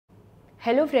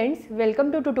Hello friends,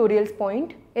 welcome to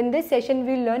Tutorialspoint. In this session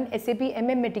we'll learn SAP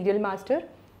Material Master.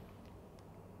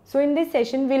 So in this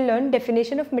session we'll learn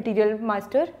definition of Material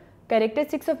Master,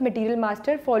 characteristics of Material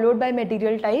Master followed by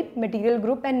material type, material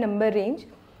group and number range,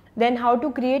 then how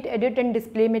to create, edit and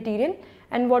display material,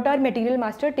 and what are Material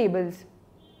Master tables.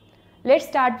 Let's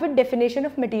start with definition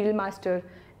of Material Master.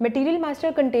 Material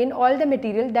Master contain all the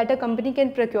material that a company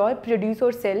can procure, produce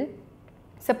or sell.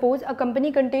 Suppose a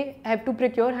company have to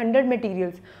procure 100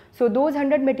 materials. So those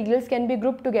 100 materials can be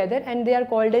grouped together and they are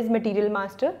called as Material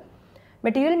Master.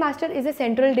 Material Master is a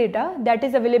central data that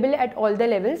is available at all the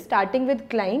levels, starting with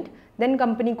client, then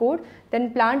company code,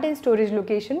 then plant and storage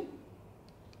location.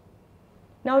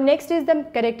 Now next is the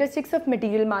characteristics of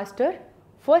Material Master.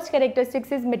 First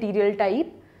characteristics is material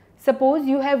type. Suppose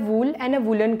you have wool and a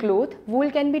woolen cloth. Wool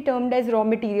can be termed as raw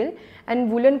material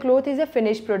and woolen cloth is a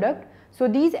finished product. So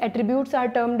these attributes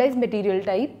are termed as material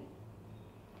type.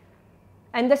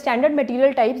 And the standard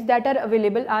material types that are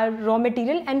available are raw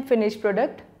material and finished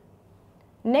product.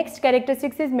 Next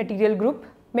characteristics is material group.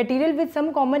 Material with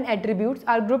some common attributes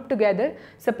are grouped together.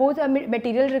 Suppose a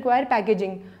material require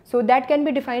packaging. So that can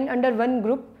be defined under one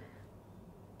group.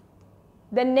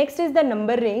 Then next is the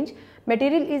number range.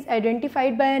 Material is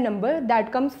identified by a number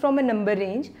that comes from a number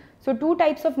range. So two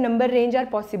types of number range are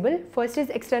possible. First is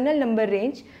external number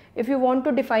range. If you want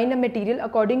to define a material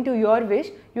according to your wish,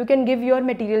 you can give your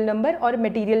material number or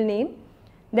material name.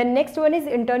 Then next one is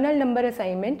internal number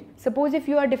assignment. Suppose if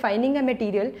you are defining a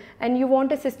material and you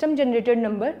want a system generated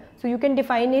number, so you can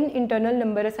define in internal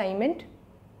number assignment.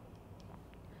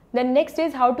 Then next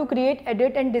is how to create,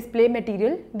 edit and display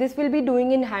material. This will be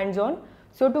doing in hands-on.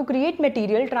 So to create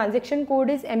material, transaction code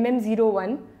is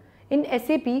MM01. In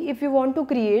SAP, if you want to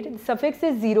create, suffix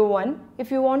is 01. If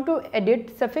you want to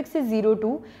edit, suffix is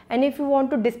 02. And if you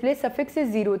want to display, suffix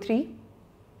is 03.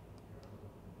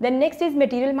 Then next is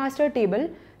Material Master table.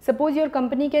 Suppose your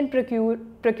company can procure,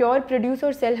 produce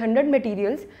or sell 100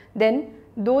 materials. Then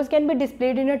those can be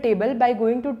displayed in a table by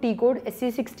going to T code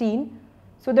SC16.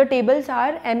 So the tables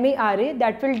are MARA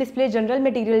that will display general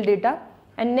material data.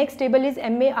 And next table is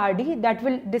MARD that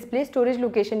will display storage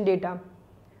location data.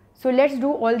 So let's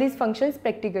do all these functions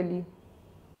practically.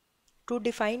 To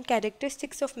define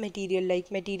characteristics of material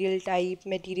like material type,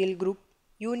 material group,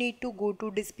 you need to go to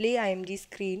display IMG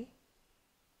screen.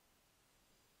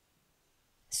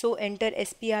 So enter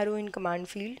SPRO in command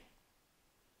field.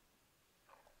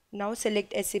 Now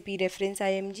select SAP reference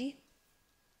IMG.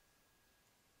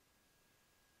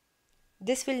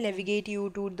 This will navigate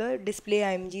you to the display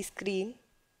IMG screen.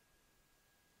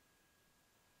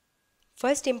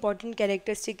 First important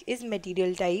characteristic is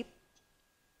material type.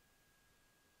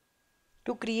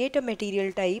 To create a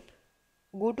material type,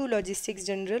 go to Logistics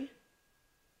General.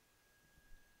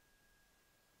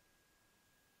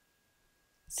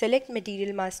 Select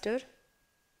Material Master.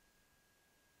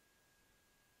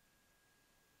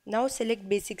 Now select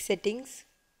Basic Settings.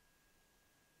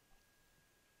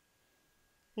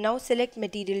 Now select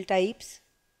Material Types.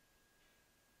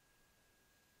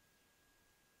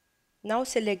 Now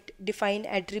select Define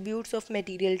Attributes of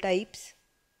Material Types.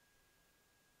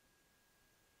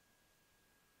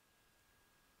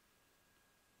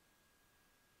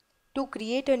 To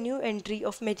create a new entry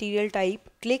of material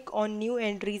type, click on New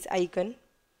Entries icon,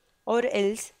 or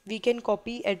else we can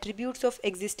copy attributes of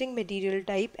existing material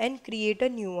type and create a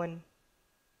new one.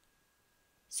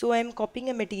 So I am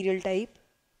copying a material type.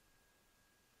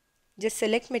 Just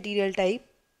select material type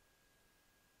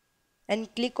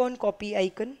and click on Copy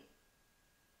icon.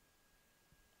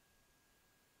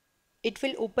 It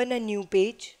will open a new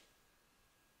page.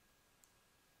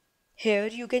 Here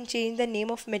you can change the name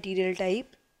of material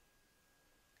type.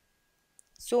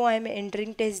 So I am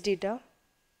entering test data.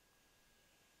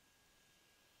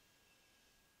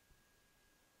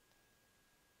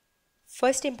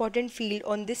 First important field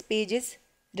on this page is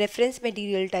reference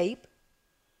material type.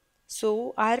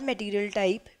 So our material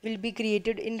type will be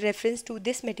created in reference to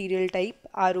this material type,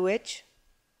 ROH.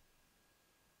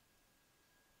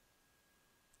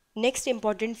 Next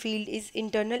important field is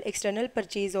internal external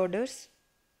purchase orders.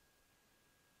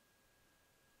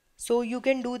 So you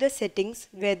can do the settings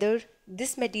whether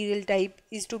this material type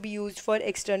is to be used for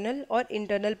external or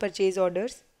internal purchase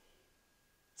orders.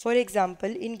 For example,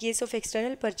 in case of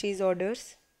external purchase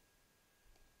orders,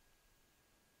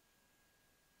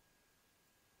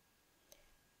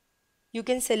 you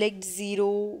can select 0,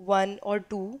 1 or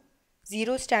 2.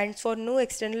 0 stands for no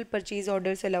external purchase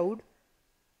orders allowed.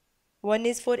 1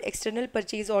 is for external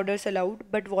purchase orders allowed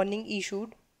but warning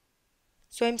issued.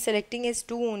 So I am selecting as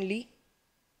 2 only.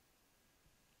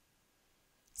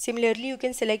 Similarly, you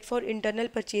can select for internal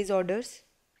purchase orders.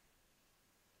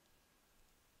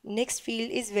 Next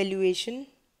field is valuation.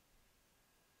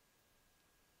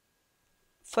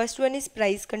 First one is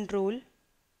price control.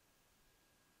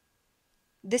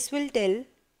 This will tell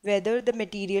whether the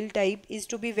material type is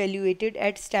to be evaluated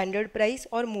at standard price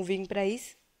or moving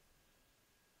price.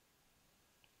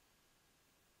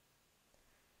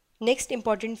 Next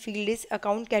important field is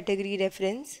account category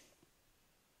reference.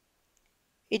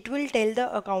 It will tell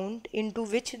the account into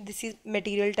which this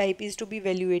material type is to be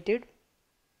evaluated.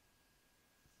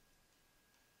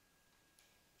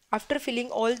 After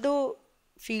filling all the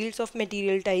fields of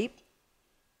material type,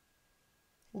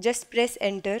 just press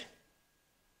enter.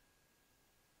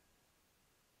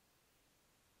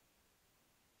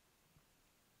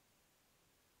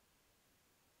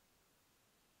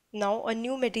 Now a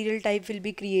new material type will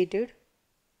be created.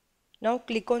 Now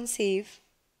click on save.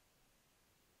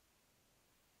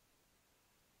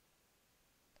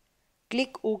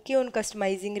 Click OK on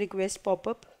customizing request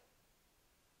pop-up.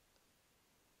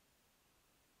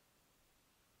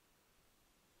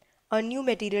 A new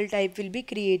material type will be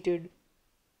created.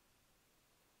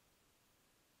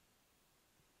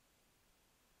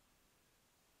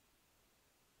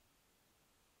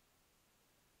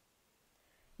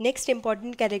 Next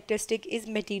important characteristic is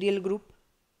material group.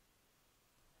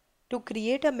 To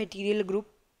create a material group,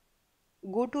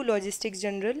 go to Logistics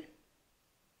General,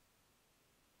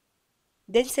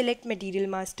 then select Material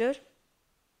Master,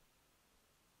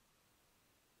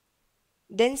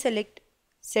 then select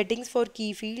Settings for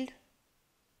Key field.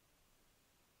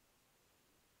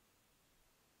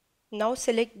 Now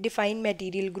select Define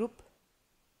Material Group.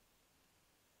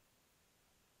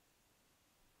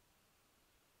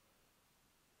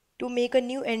 To make a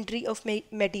new entry of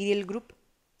material group,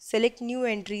 select New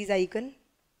Entries icon.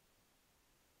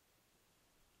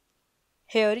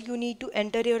 Here you need to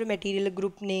enter your material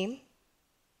group name,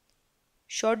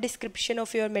 short description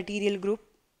of your material group,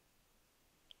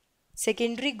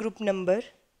 secondary group number,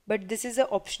 but this is an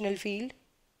optional field,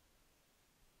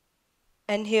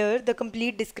 and here the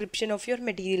complete description of your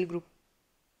material group.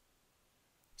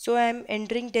 So I am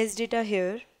entering test data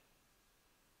here.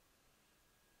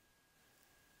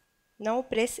 Now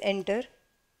press enter.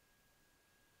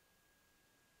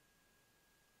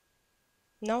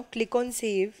 Now click on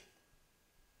save.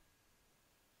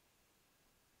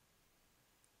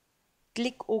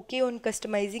 Click OK on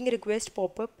customizing request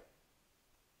pop-up.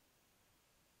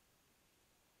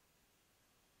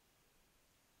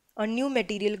 A new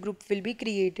material group will be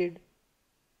created.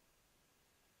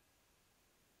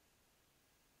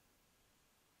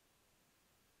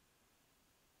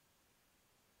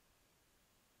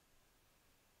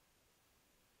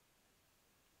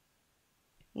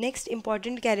 Next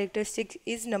important characteristic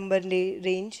is number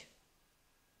range.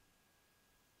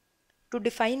 To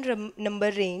define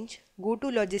number range, go to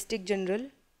Logistic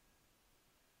General,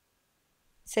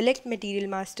 select Material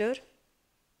Master,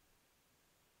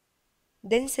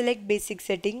 then select Basic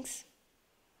Settings.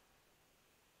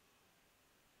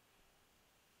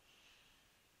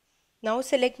 Now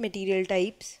select Material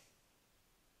Types.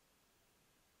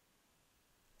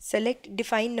 Select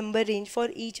Define number range for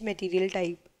each material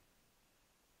type.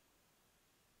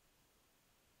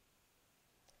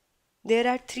 There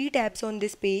are 3 tabs on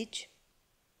this page.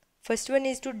 First one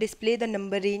is to display the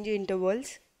number range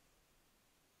intervals.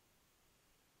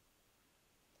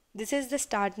 This is the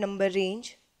start number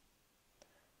range.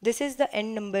 This is the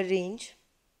end number range.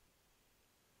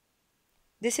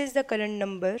 This is the current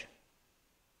number.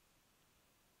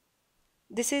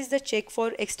 This is the check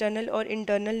for external or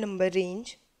internal number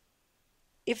range.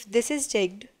 If this is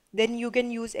checked, then you can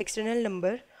use external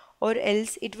number, or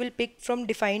else it will pick from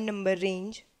defined number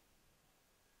range.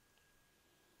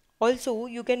 Also,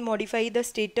 you can modify the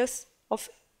status of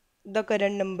the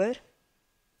current number.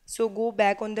 So go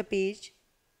back on the page.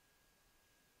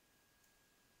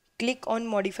 Click on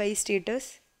Modify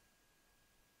Status.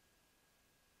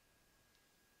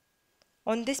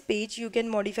 On this page, you can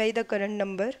modify the current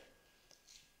number.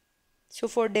 So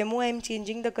for demo, I am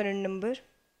changing the current number.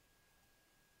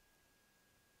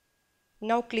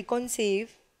 Now click on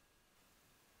Save.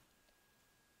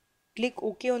 Click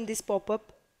OK on this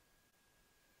pop-up.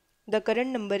 The current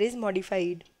number is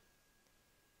modified.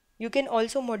 You can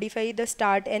also modify the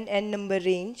start and end number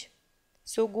range.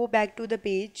 So go back to the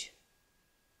page.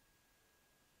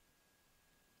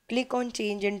 Click on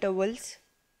Change Intervals.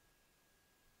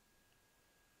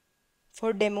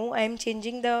 For demo, I am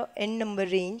changing the end number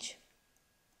range.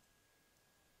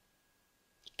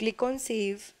 Click on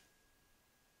Save.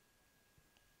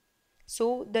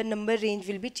 So the number range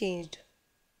will be changed.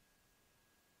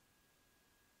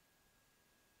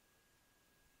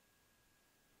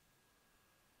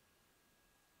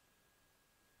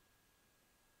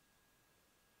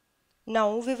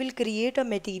 Now we will create a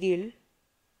material.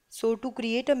 So to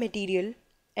create a material,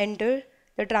 enter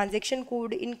the transaction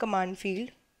code in command field.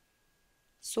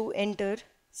 So enter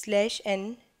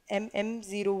 /n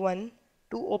mm01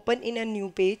 to open in a new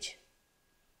page.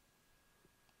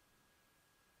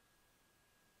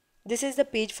 This is the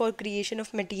page for creation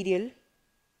of material.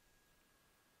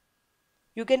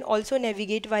 You can also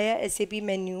navigate via SAP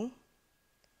menu.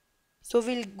 So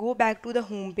we'll go back to the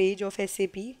home page of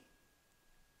SAP.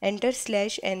 Enter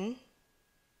 /n.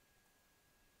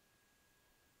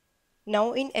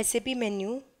 Now in SAP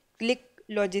menu, click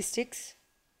Logistics.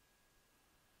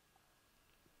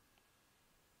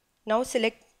 Now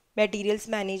select Materials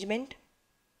Management.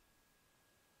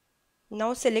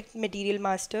 Now select Material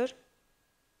Master.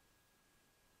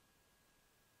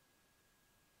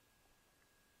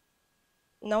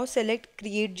 Now select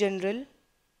Create General.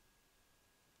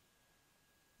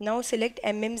 Now select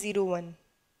MM01.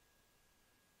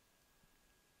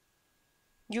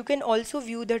 You can also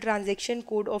view the transaction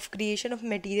code of creation of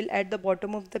material at the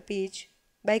bottom of the page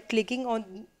by clicking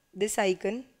on this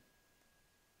icon.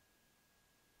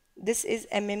 This is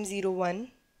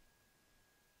MM01.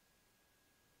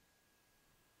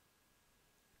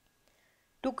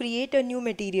 To create a new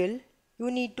material, you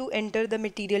need to enter the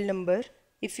material number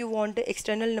if you want the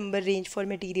external number range for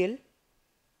material.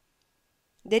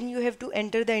 Then you have to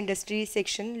enter the industry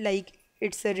section, like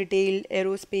it's a retail,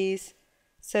 aerospace,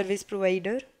 service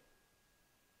provider.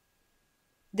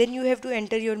 Then you have to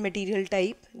enter your material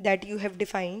type that you have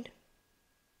defined.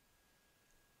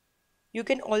 You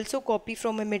can also copy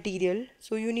from a material,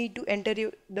 so you need to enter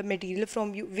the material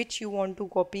from which you want to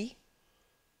copy.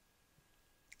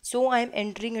 So I am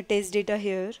entering a test data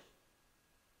here.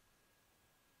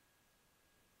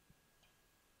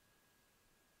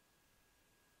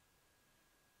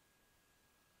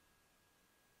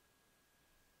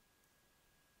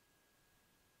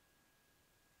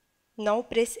 Now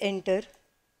press enter.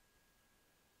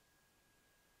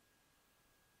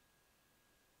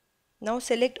 Now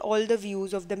select all the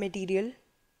views of the material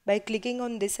by clicking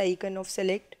on this icon of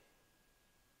select.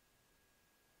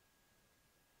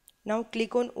 Now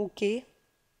click on OK.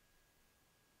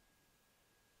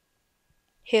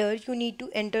 Here you need to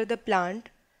enter the plant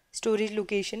storage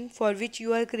location for which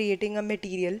you are creating a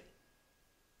material.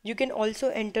 You can also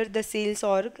enter the sales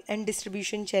org and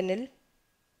distribution channel.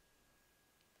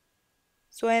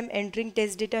 So I am entering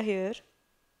test data here.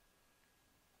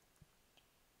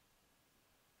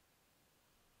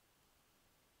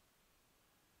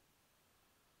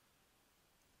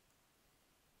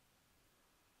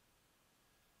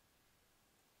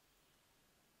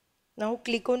 Now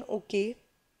click on OK.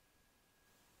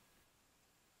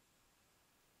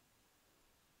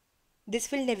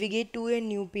 This will navigate to a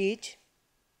new page.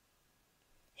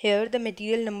 Here the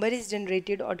material number is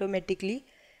generated automatically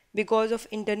because of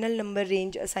internal number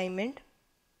range assignment.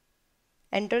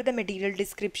 Enter the material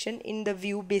description in the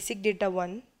view basic data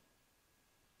 1.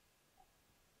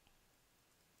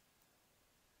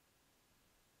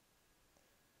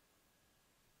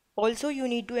 Also you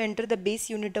need to enter the base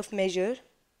unit of measure.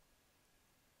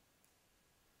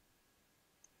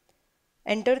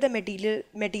 Enter the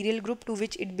material group to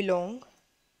which it belongs.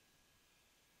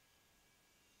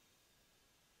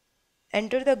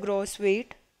 Enter the gross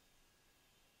weight.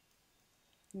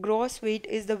 Gross weight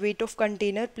is the weight of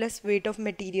container plus weight of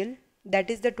material, that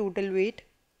is the total weight.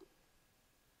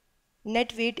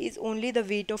 Net weight is only the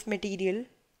weight of material.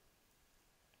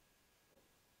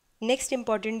 Next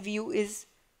important view is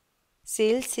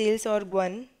sales or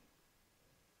GUN.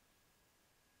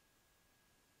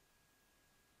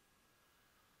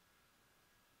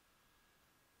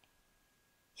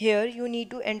 Here you need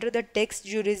to enter the text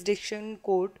jurisdiction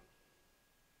code.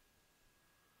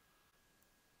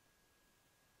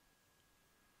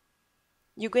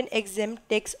 You can exempt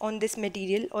text on this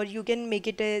material or you can make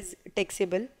it as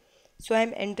taxable. So I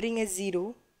am entering as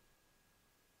 0,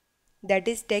 that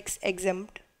is tax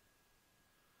exempt.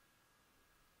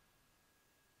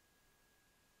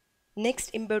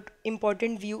 Next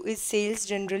important view is sales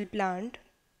general plant.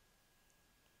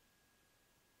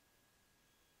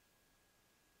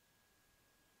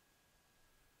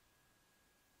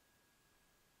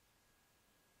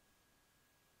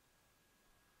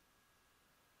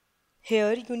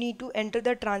 Here you need to enter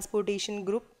the transportation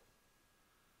group.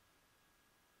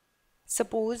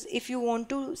 Suppose if you want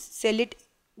to sell it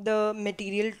the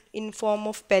material in form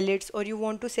of pellets or you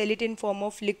want to sell it in form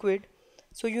of liquid,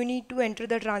 so you need to enter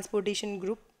the transportation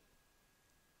group.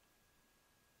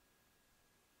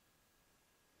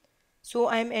 So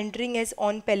I am entering as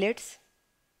on pellets.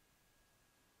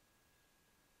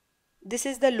 This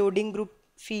is the loading group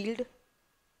field.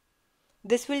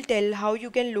 This will tell how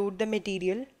you can load the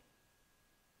material.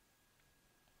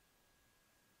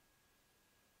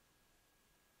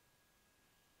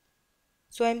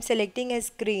 So I am selecting as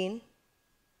crane.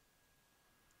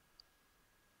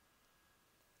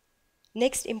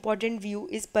 Next important view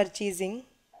is purchasing.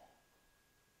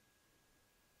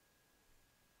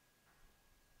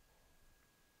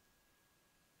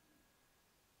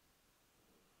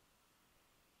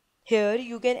 Here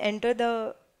you can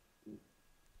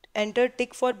enter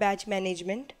tick for batch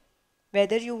management,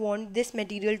 whether you want this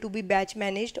material to be batch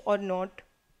managed or not.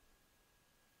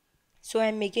 So I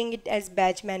am making it as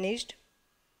batch managed.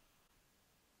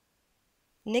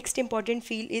 Next important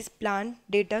field is plant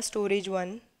data storage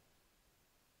 1.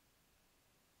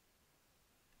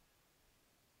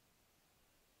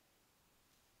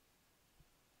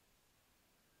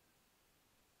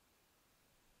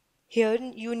 Here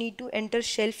you need to enter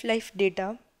shelf life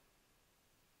data.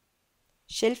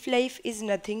 Shelf life is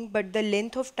nothing but the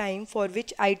length of time for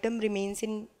which item remains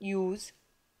in use.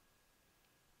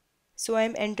 So I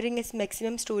am entering its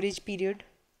maximum storage period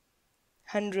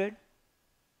 100.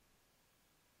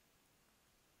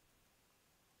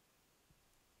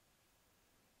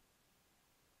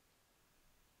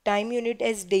 Time unit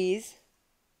as days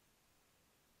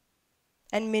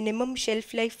and minimum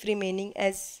shelf life remaining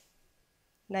as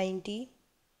 90.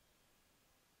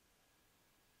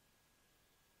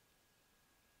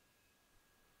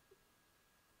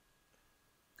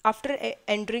 After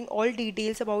entering all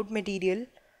details about material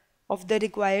of the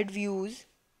required views,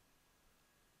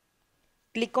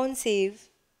 click on save.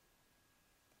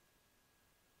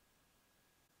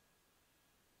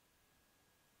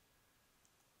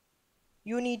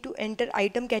 You need to enter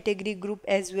item category group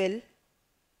as well.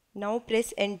 Now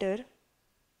press enter.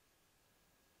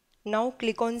 Now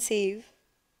click on save.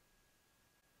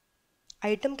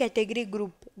 Item category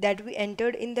group that we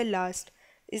entered in the last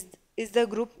is the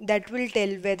group that will tell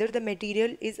whether the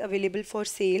material is available for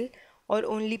sale or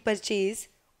only purchase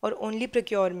or only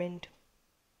procurement.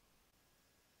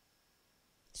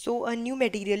 So a new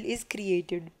material is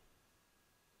created.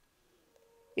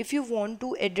 If you want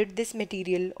to edit this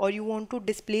material or you want to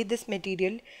display this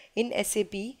material in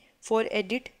SAP, for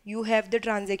edit you have the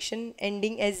transaction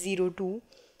ending as 02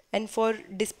 and for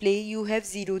display you have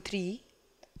 03.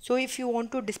 So if you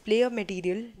want to display a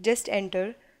material, just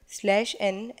enter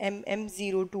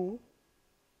 /nmm02.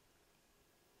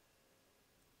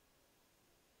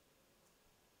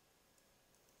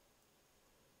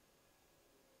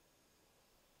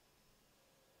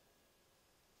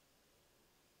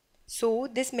 So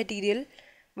this material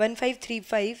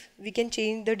 1535, we can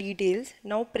change the details.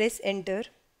 Now press enter.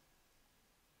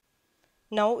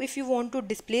 Now if you want to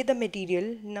display the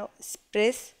material, now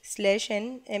press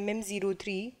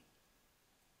 /nmm03.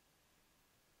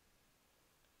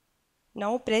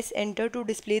 Now press enter to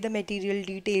display the material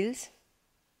details.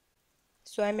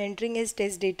 So I am entering as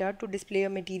test data to display a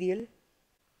material.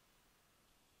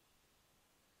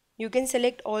 You can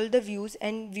select all the views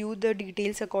and view the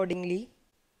details accordingly.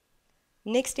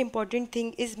 Next important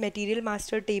thing is Material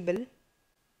Master table.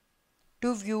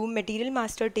 To view Material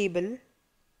Master table,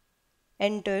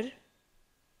 enter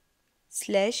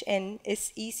 /n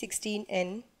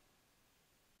SE16N.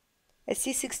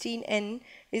 SE16N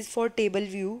is for table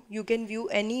view. You can view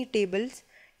any tables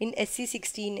in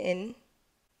SE16N.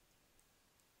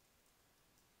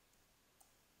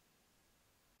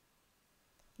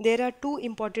 There are two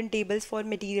important tables for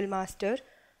Material Master.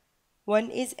 One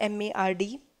is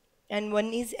MARD and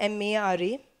one is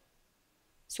MARA.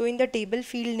 So in the table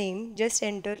field name, just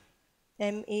enter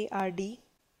MARD.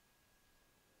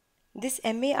 This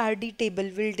MARD table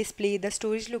will display the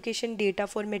storage location data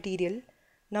for material.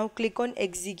 Now click on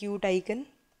execute icon.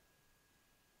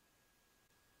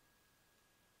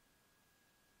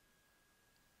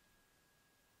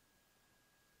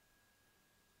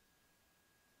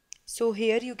 So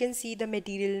here you can see the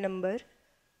material number,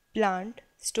 plant,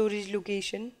 storage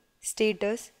location,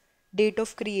 status, date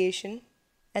of creation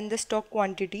and the stock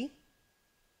quantity.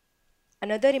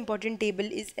 Another important table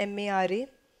is MARA.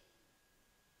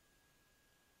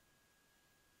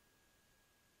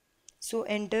 So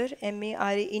enter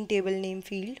MARA in table name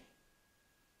field.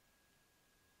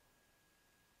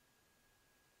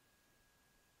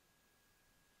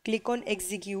 Click on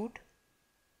execute.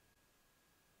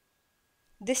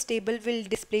 This table will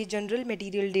display general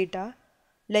material data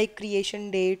like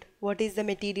creation date, what is the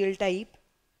material type.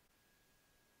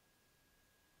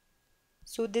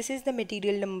 So this is the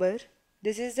material number,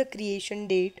 this is the creation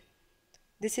date,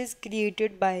 this is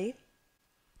created by.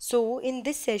 So in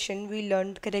this session we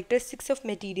learned characteristics of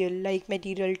material like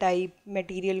material type,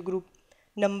 material group,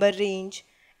 number range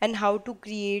and how to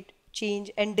create,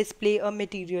 change and display a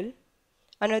material.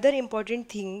 Another important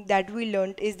thing that we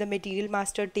learnt is the Material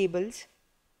Master tables.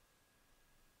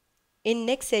 In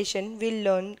next session, we'll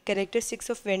learn characteristics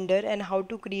of vendor and how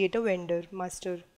to create a vendor master.